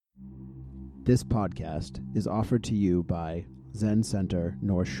This podcast is offered to you by Zen Center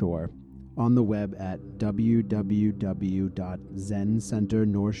North Shore on the web at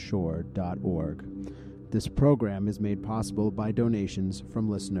www.zencenternorthshore.org. This program is made possible by donations from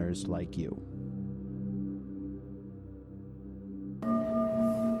listeners like you.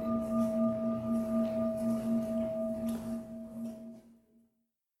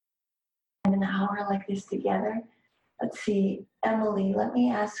 An hour like this together. Let's see, Emily, let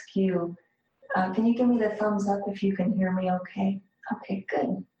me ask you, can you give me the thumbs up if you can hear me okay? Okay,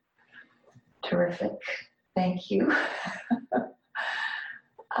 good. Terrific. Thank you.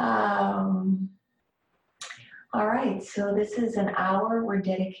 All right, so this is an hour we're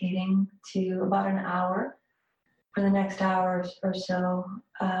dedicating to, about an hour for the next hour or so,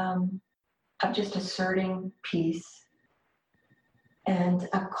 of just asserting peace and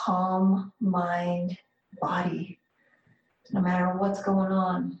a calm mind, body, no matter what's going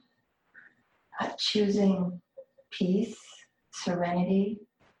on. Choosing peace, serenity,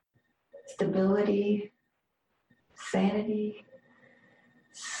 stability, sanity,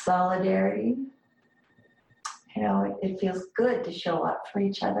 solidarity. You know, it feels good to show up for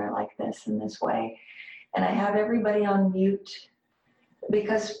each other like this, in this way. And I have everybody on mute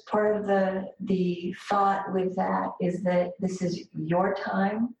because part of the thought with that is that this is your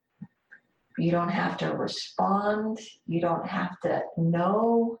time. You don't have to respond. You don't have to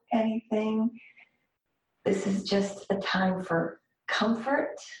know anything. This is just a time for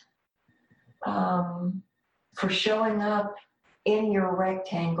comfort, for showing up in your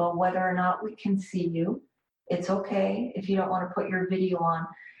rectangle, whether or not we can see you. It's okay if you don't want to put your video on.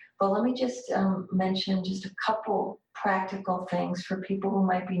 But let me just mention just a couple practical things for people who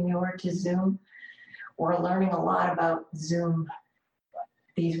might be newer to Zoom. We're learning a lot about Zoom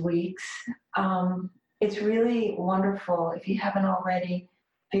these weeks. It's really wonderful, if you haven't already,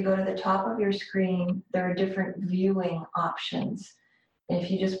 if you go to the top of your screen, there are different viewing options. And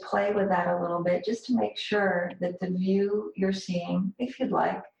if you just play with that a little bit, just to make sure that the view you're seeing, if you'd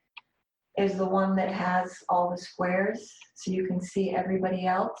like, is the one that has all the squares, so you can see everybody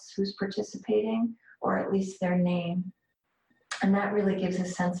else who's participating, or at least their name. And that really gives a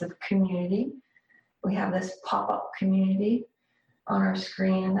sense of community. We have this pop-up community on our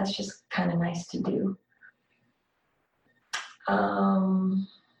screen, and that's just kind of nice to do.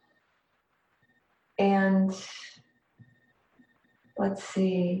 And let's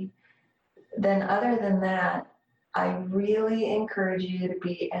see. Then other than that, I really encourage you to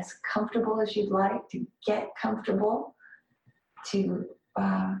be as comfortable as you'd like, to get comfortable, to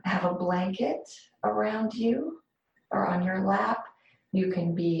have a blanket around you or on your lap. You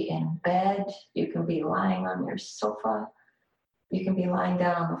can be in bed. You can be lying on your sofa. You can be lying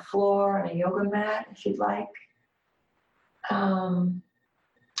down on the floor on a yoga mat if you'd like.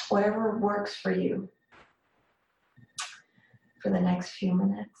 Whatever works for you for the next few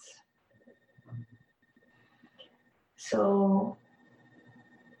minutes. So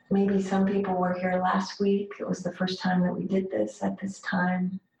maybe some people were here last week. It was the first time that we did this at this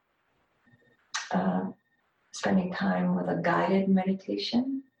time. Spending time with a guided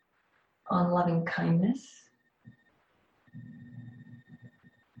meditation on loving kindness.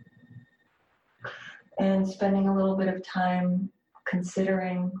 And spending a little bit of time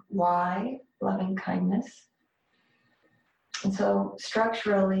considering why loving kindness. And so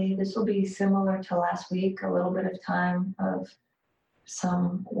structurally, this will be similar to last week, a little bit of time of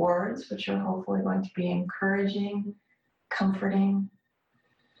some words, which are hopefully going to be encouraging, comforting.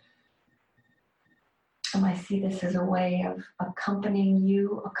 And I see this as a way of accompanying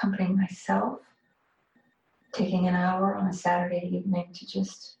you, accompanying myself, taking an hour on a Saturday evening to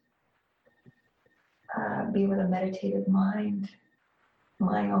just be with a meditative mind,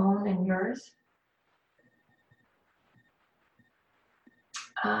 my own and yours.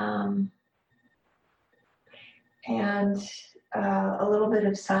 And a little bit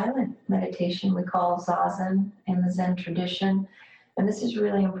of silent meditation we call Zazen in the Zen tradition. And this is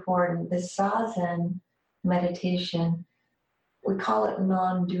really important. This Zazen meditation, we call it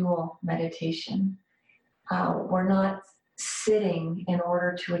non-dual meditation. We're not sitting in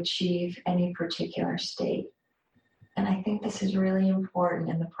order to achieve any particular state. And I think this is really important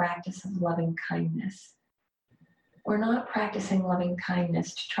in the practice of loving kindness. We're not practicing loving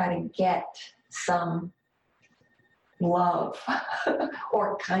kindness to try to get some love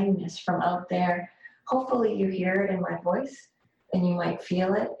or kindness from out there. Hopefully you hear it in my voice, and you might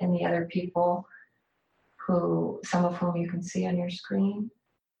feel it in the other people some of whom you can see on your screen.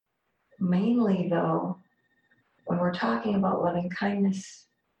 Mainly though, when we're talking about loving kindness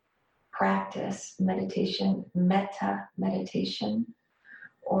practice, meditation, metta meditation,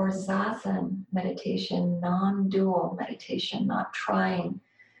 or Zazen meditation, non-dual meditation, not trying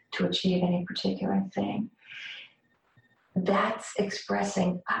to achieve any particular thing. That's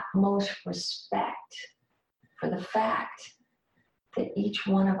expressing utmost respect for the fact that each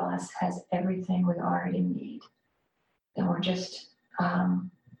one of us has everything we already need. And we're just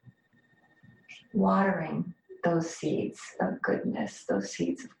watering those seeds of goodness, those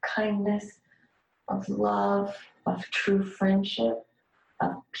seeds of kindness, of love, of true friendship,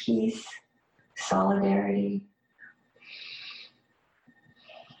 of peace, solidarity,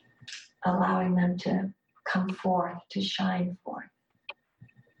 allowing them to come forth, to shine forth.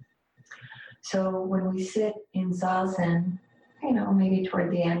 So when we sit in Zazen, maybe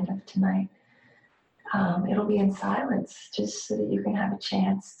toward the end of tonight, it'll be in silence, just so that you can have a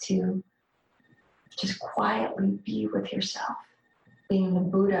chance to just quietly be with yourself, being the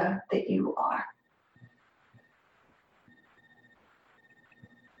Buddha that you are.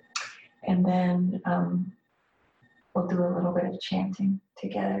 And then we'll do a little bit of chanting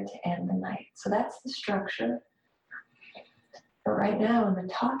together to end the night. So that's the structure. But right now in the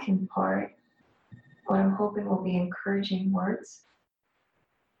talking part, what I'm hoping will be encouraging words.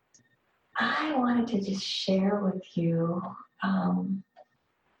 I wanted to just share with you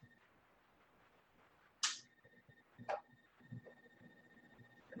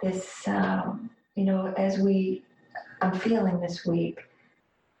this, as I'm feeling this week,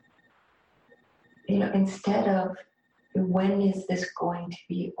 instead of when is this going to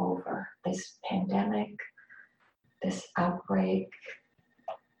be over, this pandemic, this outbreak,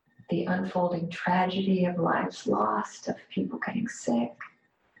 the unfolding tragedy of lives lost, of people getting sick,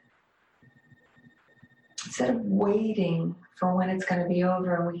 instead of waiting for when it's going to be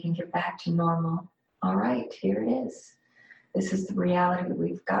over and we can get back to normal, all right, here it is. This is the reality that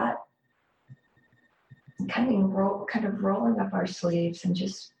we've got. Kind of rolling up our sleeves and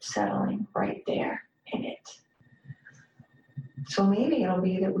just settling right there in it. So maybe it'll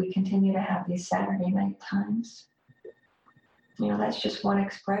be that we continue to have these Saturday night times. That's just one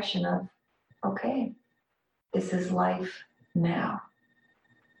expression of, okay, this is life now.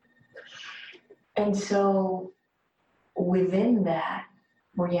 And so within that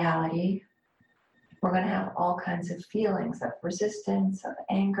reality, we're going to have all kinds of feelings of resistance, of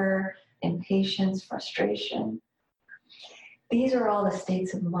anger, impatience, frustration. These are all the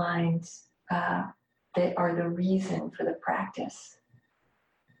states of mind that are the reason for the practice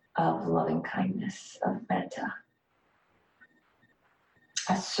of loving kindness, of metta.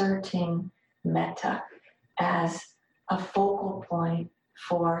 Asserting metta as a focal point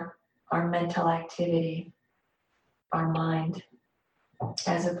for our mental activity, our mind,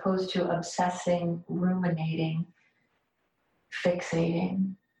 as opposed to obsessing, ruminating,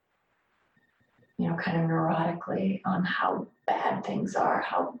 fixating, kind of neurotically on how bad things are,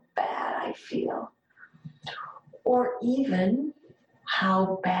 how bad I feel, or even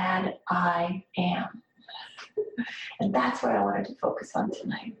how bad I am. And that's what I wanted to focus on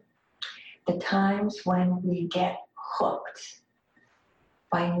tonight. The times when we get hooked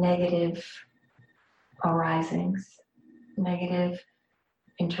by negative arisings, negative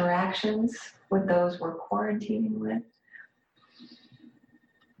interactions with those we're quarantining with,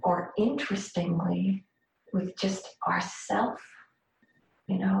 or interestingly, with just ourself.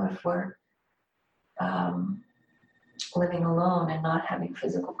 If we're living alone and not having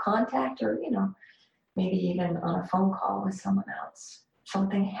physical contact, or, maybe even on a phone call with someone else,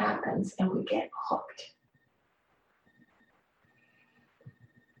 something happens and we get hooked.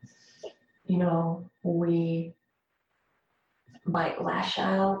 We might lash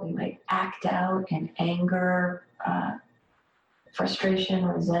out, we might act out in anger, frustration,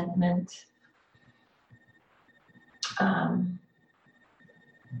 resentment.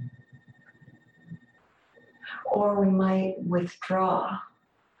 Or we might withdraw,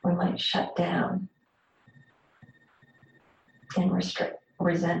 we might shut down in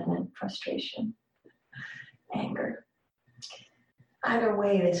resentment, frustration, anger. Either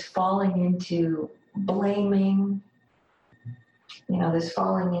way, this falling into blaming, this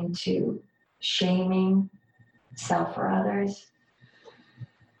falling into shaming self or others,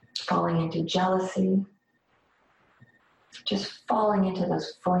 falling into jealousy, just falling into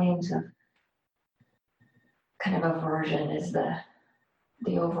those flames of kind of aversion is the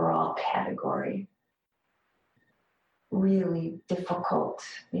overall category. Really difficult,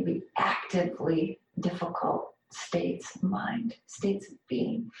 maybe actively difficult states of mind, states of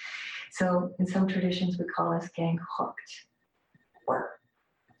being. So in some traditions, we call this getting hooked or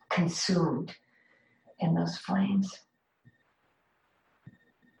consumed in those flames.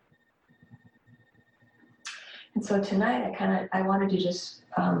 And so tonight I wanted to just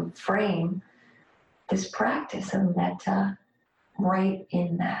frame this practice of metta right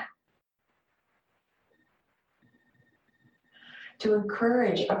in that. To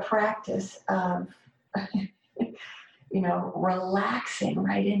encourage a practice of, relaxing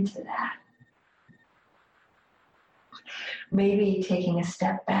right into that. Maybe taking a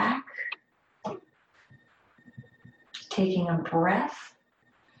step back, taking a breath,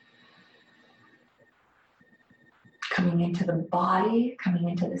 coming into the body, coming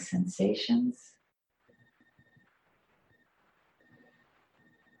into the sensations.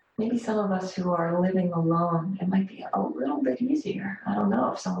 Maybe some of us who are living alone, it might be a little bit easier. I don't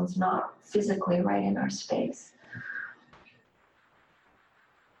know if someone's not physically right in our space.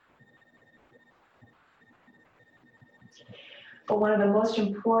 But one of the most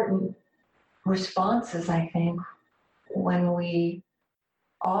important responses, I think, when we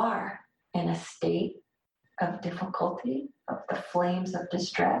are in a state of difficulty, of the flames of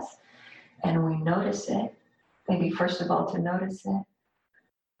distress, and we notice it, maybe first of all to notice it,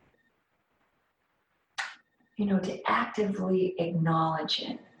 to actively acknowledge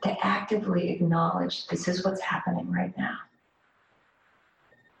it, to actively acknowledge this is what's happening right now.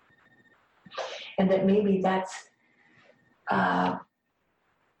 And that maybe that's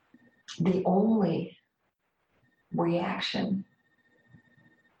the only reaction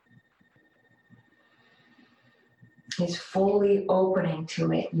is fully opening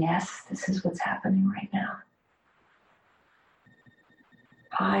to it. Yes, this is what's happening right now.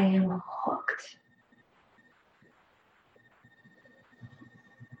 I am hooked.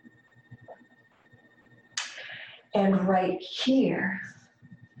 And right here,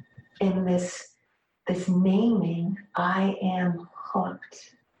 in this naming, I am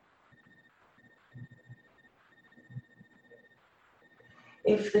hooked.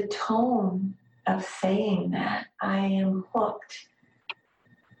 If the tone of saying that, I am hooked,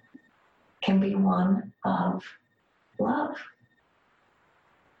 can be one of love.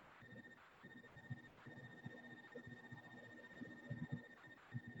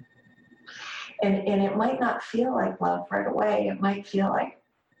 And it might not feel like love right away. It might feel like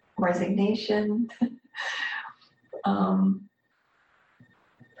resignation.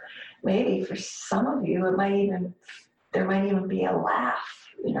 Maybe for some of you, there might even be a laugh.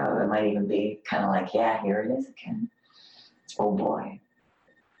 It might even be kind of like, yeah, here it is again. Oh boy.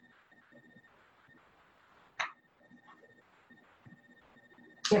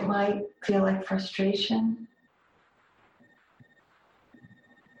 It might feel like frustration.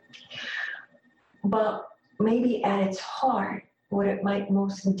 But maybe at its heart, what it might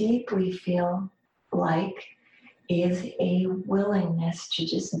most deeply feel like is a willingness to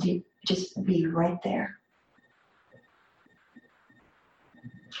just be right there.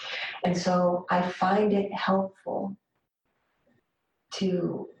 And so I find it helpful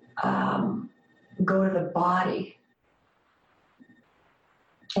to go to the body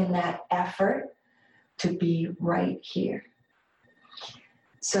in that effort to be right here.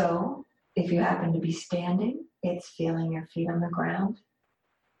 So if you happen to be standing, it's feeling your feet on the ground.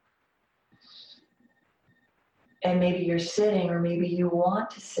 And maybe you're sitting, or maybe you want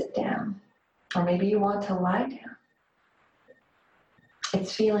to sit down, or maybe you want to lie down.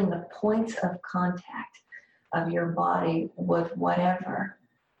 It's feeling the points of contact of your body with whatever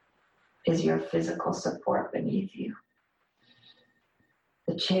is your physical support beneath you.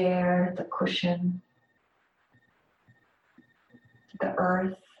 The chair, the cushion, the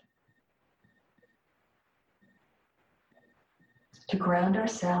earth. To ground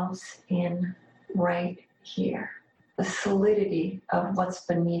ourselves in right here, the solidity of what's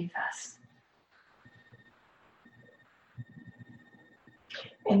beneath us.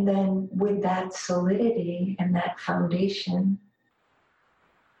 And then with that solidity and that foundation,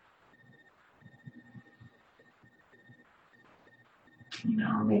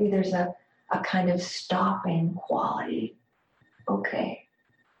 maybe there's a kind of stopping quality. Okay,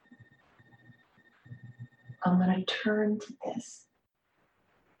 I'm going to turn to this.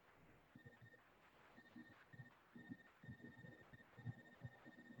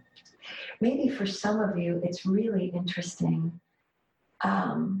 Maybe for some of you, it's really interesting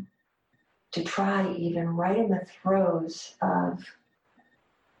to try even right in the throes of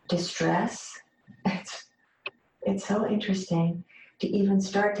distress. It's so interesting to even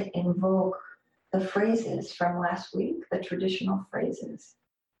start to invoke the phrases from last week, the traditional phrases.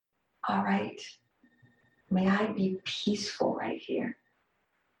 All right, may I be peaceful right here.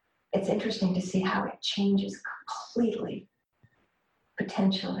 It's interesting to see how it changes completely,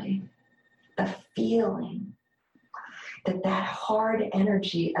 potentially, the feeling. that hard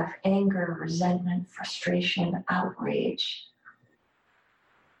energy of anger, resentment, frustration, outrage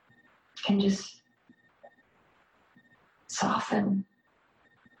can just soften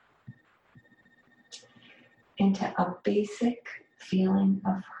into a basic feeling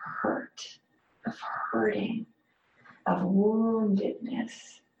of hurt, of hurting, of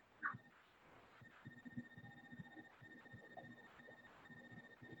woundedness.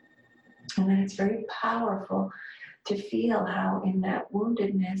 And then it's very powerful to feel how in that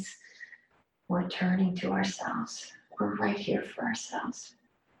woundedness we're turning to ourselves. We're right here for ourselves.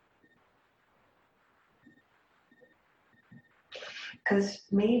 Because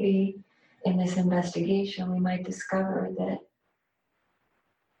maybe in this investigation we might discover that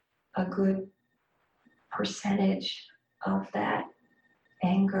a good percentage of that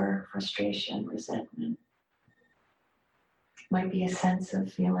anger, frustration, resentment might be a sense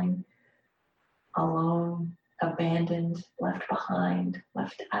of feeling alone, abandoned, left behind,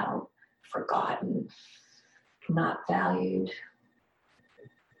 left out, forgotten, not valued.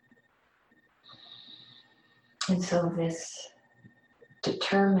 And so this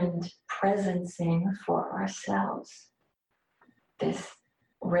determined presencing for ourselves, this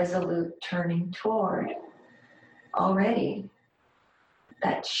resolute turning toward, already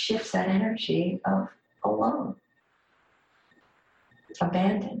that shifts that energy of alone,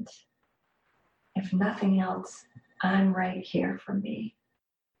 abandoned. If nothing else, I'm right here for me.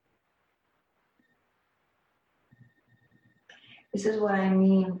 This is what I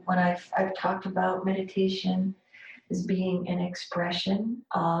mean when I've talked about meditation as being an expression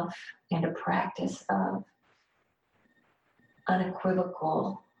of and a practice of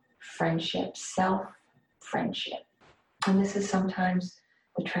unequivocal friendship, self-friendship. And this is sometimes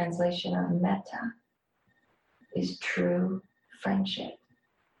the translation of metta, is true friendship.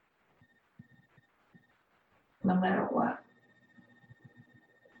 No matter what.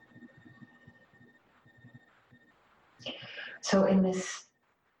 So in this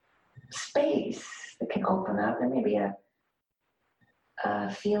space that can open up, there may be a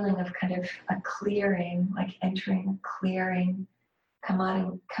feeling of kind of a clearing, like entering a clearing,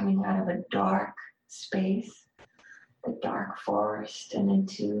 coming out of a dark space, the dark forest, and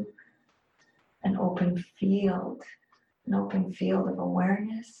into an open field of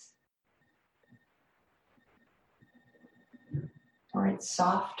awareness, or it's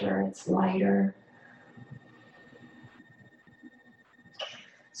softer, it's lighter.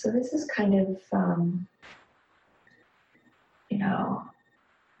 So this is kind of,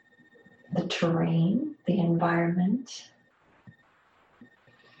 the terrain, the environment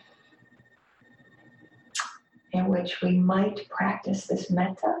in which we might practice this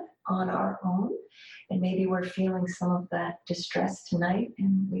metta on our own. And maybe we're feeling some of that distress tonight,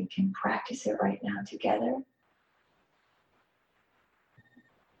 and we can practice it right now together.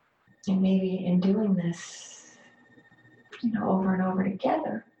 And maybe in doing this, over and over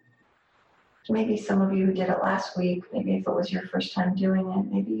together, maybe some of you who did it last week, maybe if it was your first time doing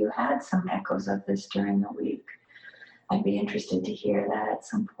it, maybe you had some echoes of this during the week. I'd be interested to hear that at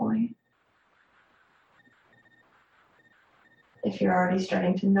some point. If you're already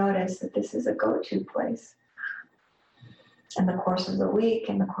starting to notice that this is a go-to place in the course of the week,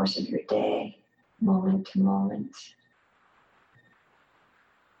 in the course of your day, moment to moment.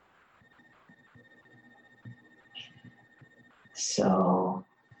 So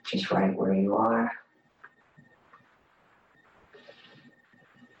just right where you are,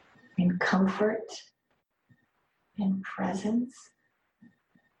 in comfort, in presence,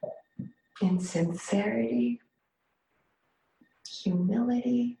 in sincerity,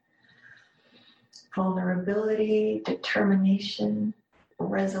 humility, vulnerability, determination,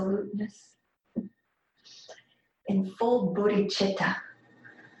 resoluteness, in full bodhicitta,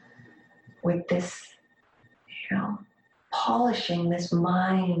 with this, polishing this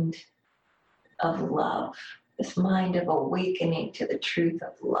mind of love, this mind of awakening to the truth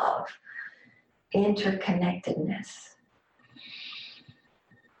of love, interconnectedness,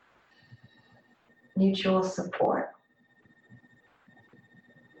 mutual support.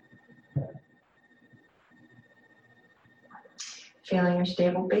 Feeling your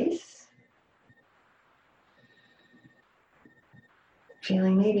stable base.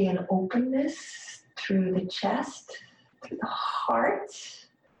 Feeling maybe an openness through the chest, through the heart.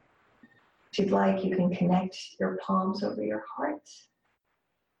 If you'd like, you can connect your palms over your heart.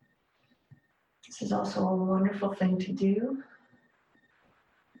 This is also a wonderful thing to do.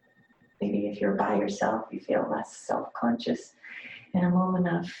 Maybe if you're by yourself, you feel less self-conscious in a moment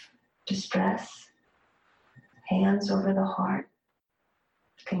of distress. Hands over the heart.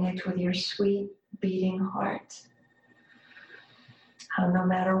 Connect with your sweet beating heart. How no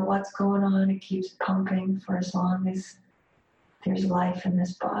matter what's going on, it keeps pumping for as long as there's life in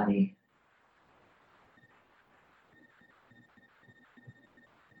this body.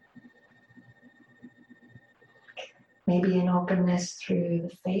 Maybe an openness through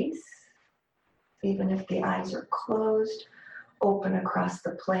the face, even if the eyes are closed, open across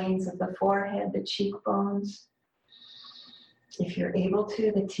the planes of the forehead, the cheekbones. If you're able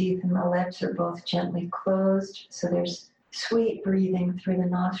to, the teeth and the lips are both gently closed, so there's sweet breathing through the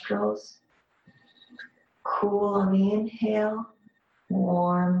nostrils. Cool on the inhale,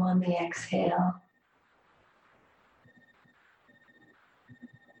 warm on the exhale.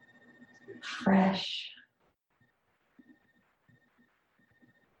 Fresh,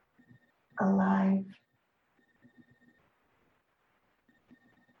 alive.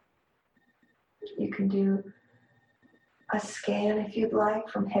 You can do a scan if you'd like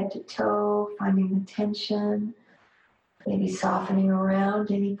from head to toe, finding the tension, maybe softening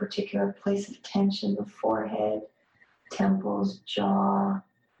around any particular place of tension, the forehead, temples, jaw,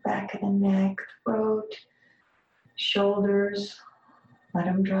 back of the neck, throat, shoulders, let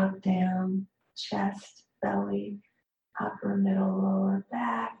them drop down, chest, belly, upper, middle, lower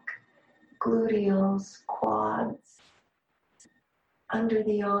back, gluteals, quads, under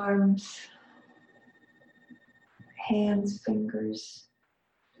the arms, hands, fingers,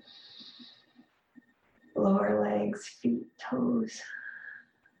 lower legs, feet, toes.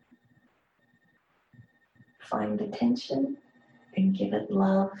 Find the tension and give it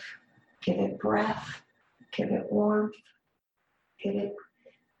love, give it breath, give it warmth, give it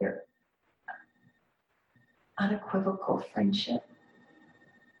your unequivocal friendship.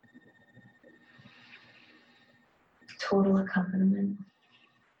 Total accompaniment.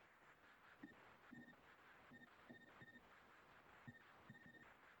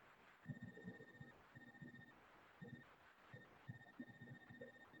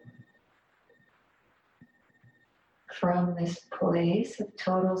 From this place of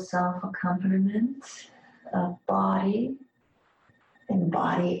total self-accompaniment, of body and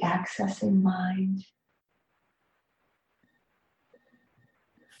body accessing mind,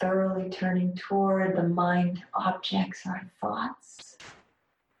 thoroughly turning toward the mind objects, our thoughts,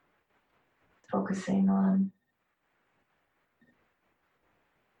 focusing on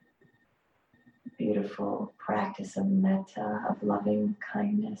beautiful practice of metta, of loving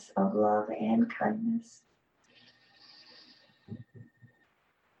kindness, of love and kindness.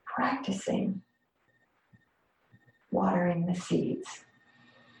 Practicing watering the seeds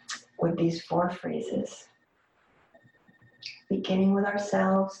with these 4 phrases, beginning with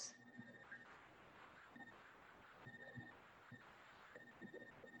ourselves,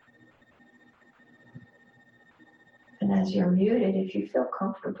 and as you're muted, if you feel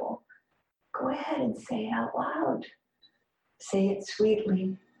comfortable, go ahead and say it out loud. Say it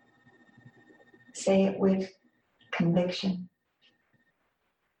sweetly. Say it with conviction.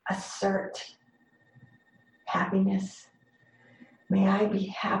 Assert happiness. May I be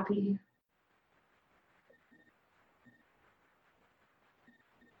happy.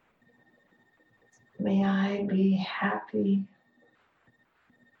 May I be happy.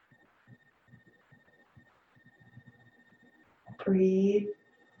 Breathe.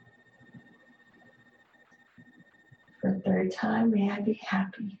 For the 3rd time, may I be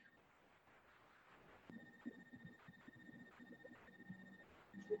happy.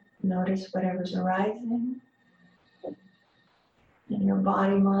 Notice whatever's arising in your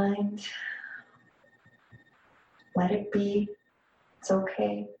body, mind. Let it be. It's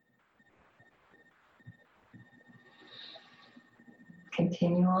okay.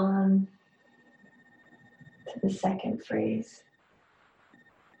 Continue on to the 2nd phrase.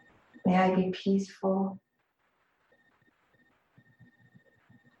 May I be peaceful.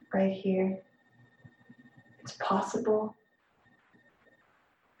 Right here. It's possible.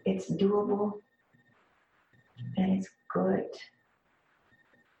 It's doable. And it's good.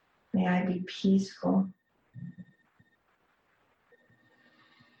 May I be peaceful.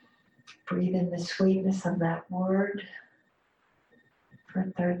 Breathe in the sweetness of that word. For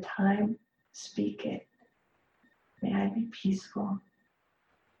a 3rd time, speak it. May I be peaceful.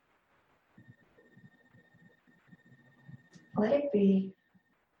 Let it be.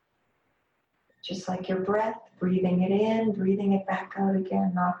 Just like your breath, breathing it in, breathing it back out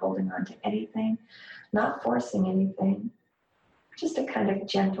again, not holding on to anything, not forcing anything. Just a kind of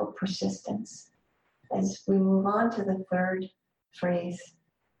gentle persistence as we move on to the 3rd phrase.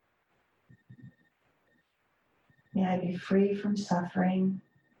 May I be free from suffering.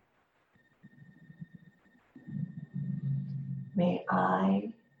 May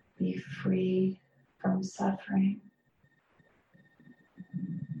I be free from suffering.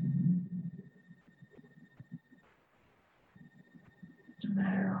 No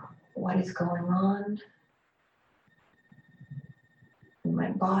matter what is going on in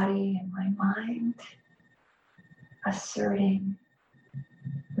my body and my mind, asserting,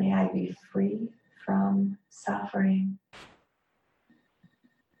 may I be free from suffering.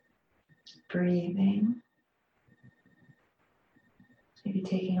 Breathing, maybe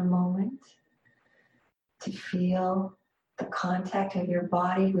taking a moment to feel the contact of your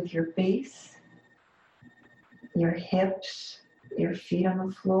body with your base, your hips, your feet on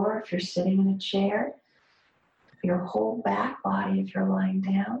the floor if you're sitting in a chair, your whole back body if you're lying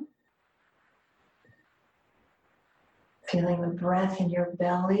down. Feeling the breath in your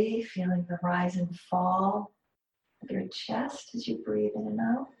belly, feeling the rise and fall of your chest as you breathe in and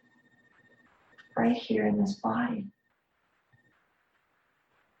out, right here in this body.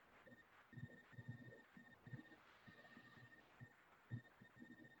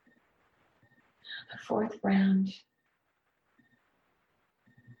 The fourth round.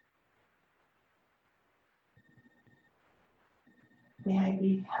 May I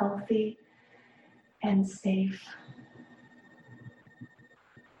be healthy and safe.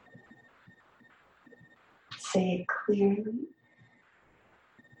 Say it clearly.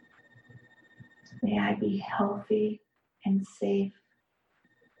 May I be healthy and safe.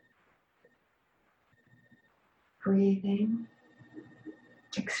 Breathing,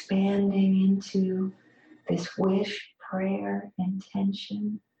 expanding into this wish, prayer,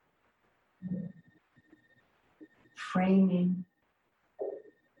 intention, framing,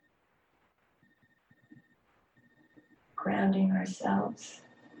 grounding ourselves.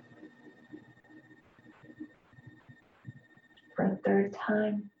 For a third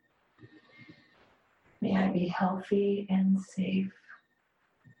time, may I be healthy and safe.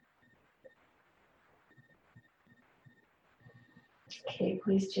 Okay,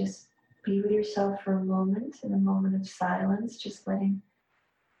 please just be with yourself for a moment, in a moment of silence, just letting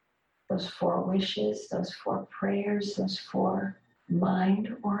those 4 wishes, those 4 prayers, those 4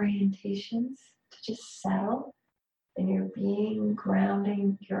 mind orientations to just settle in your being,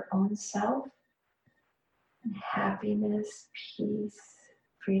 grounding your own self in happiness, peace,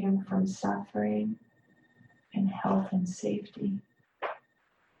 freedom from suffering, and health and safety.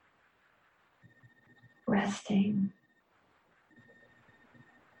 Resting.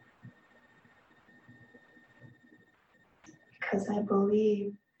 Because I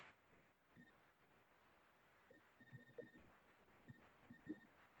believe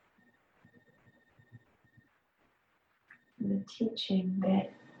in the teaching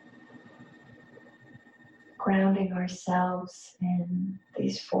that grounding ourselves in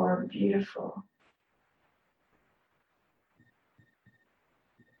these 4 beautiful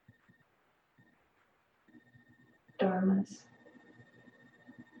dharmas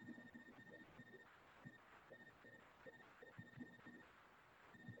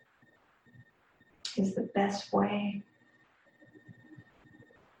is the best way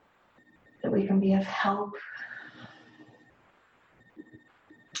that we can be of help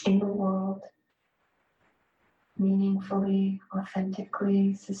in the world, meaningfully,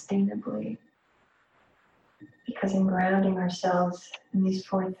 authentically, sustainably. Because in grounding ourselves in these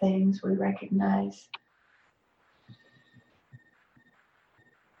 4 things, we recognize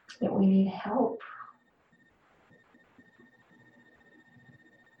that we need help.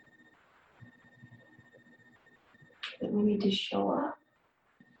 That we need to show up.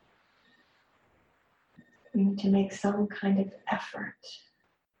 We need to make some kind of effort.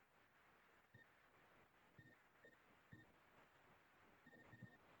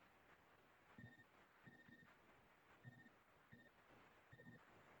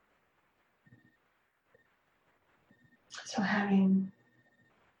 So having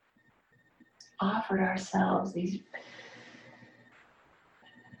offered ourselves these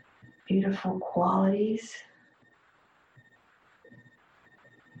beautiful qualities,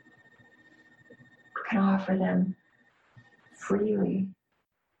 we can offer them freely.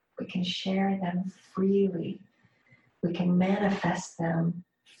 We can share them freely. We can manifest them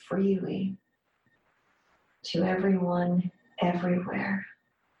freely to everyone, everywhere.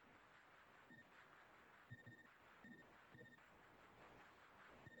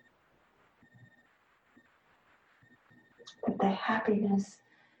 That the happiness,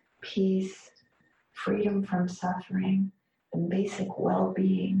 peace, freedom from suffering, and basic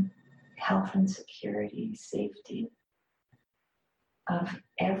well-being, health and security, safety of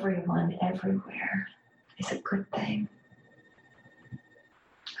everyone, everywhere is a good thing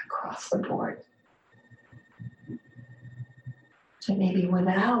across the board. So maybe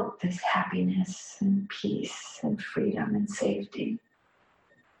without this happiness and peace and freedom and safety,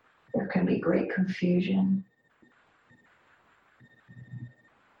 There can be great confusion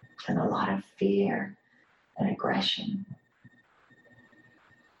and a lot of fear and aggression.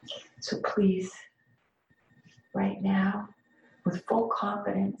 So please, right now, with full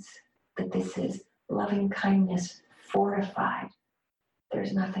confidence that this is loving kindness fortified,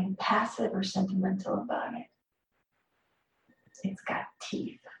 there's nothing passive or sentimental about it. It's got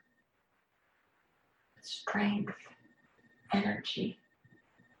teeth, strength, energy.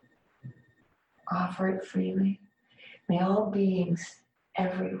 Offer it freely. May all beings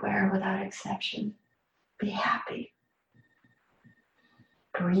everywhere without exception be happy.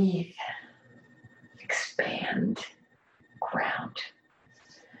 Breathe, expand, ground.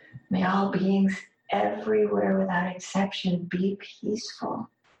 May all beings everywhere without exception be peaceful.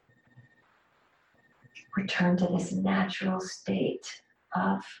 Return to this natural state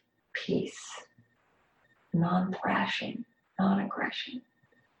of peace, non-thrashing, non-aggression,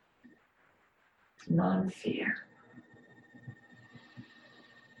 non-fear.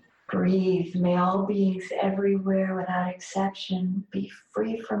 Breathe. May all beings everywhere without exception be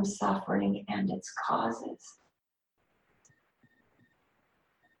free from suffering and its causes.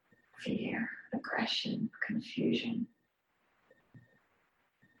 Fear, aggression, confusion.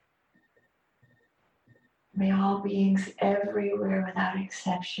 May all beings everywhere without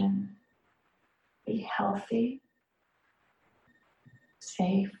exception be healthy,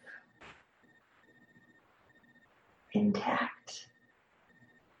 safe, intact.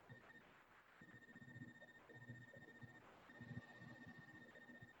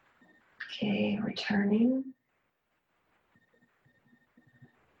 Okay, returning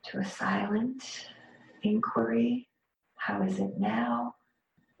to a silent inquiry. How is it now?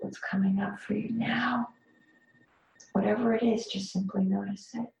 What's coming up for you now? Whatever it is, just simply notice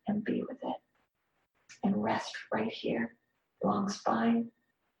it and be with it. And rest right here. Long spine,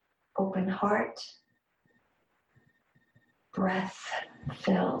 open heart, breath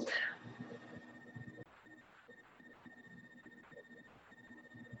filled.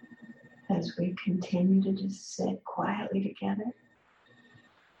 As we continue to just sit quietly together,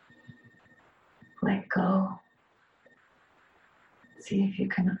 let go. See if you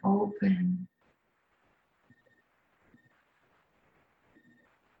can open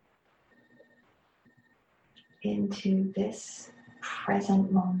into this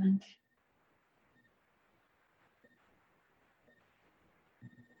present moment.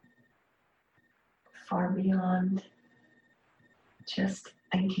 Far beyond just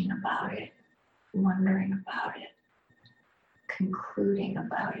thinking about it, wondering about it, concluding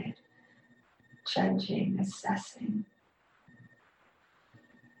about it, judging, assessing.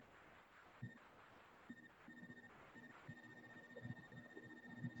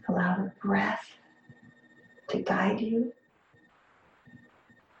 Allow the breath to guide you.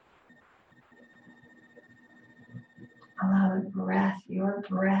 Allow the breath, your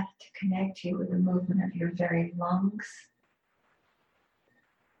breath, to connect you with the movement of your very lungs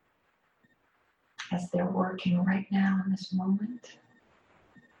as they're working right now in this moment.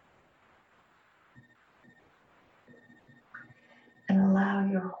 And allow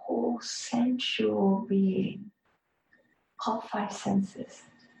your whole sensual being, all five senses,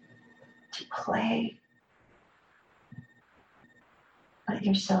 to play. Let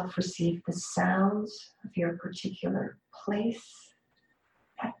yourself receive the sounds of your particular place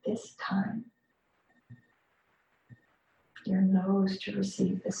at this time. Your nose to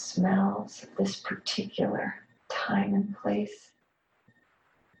receive the smells of this particular time and place.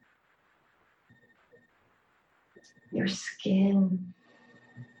 Your skin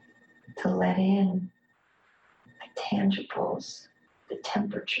to let in the tangibles, the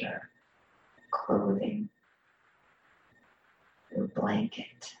temperature, clothing, your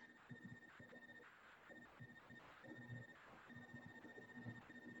blanket.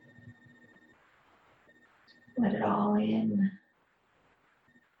 Let it all in.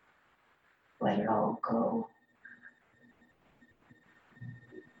 Let it all go.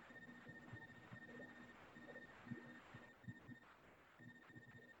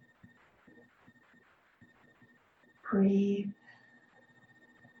 Breathe.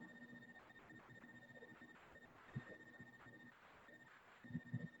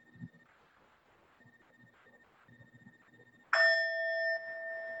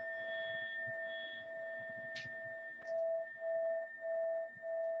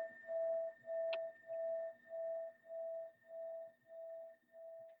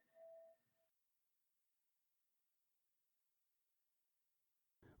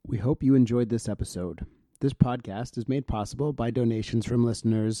 We hope you enjoyed this episode. This podcast is made possible by donations from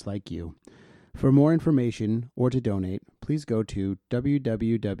listeners like you. For more information or to donate, please go to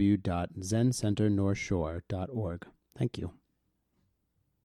www.zencenternorthshore.org. Thank you.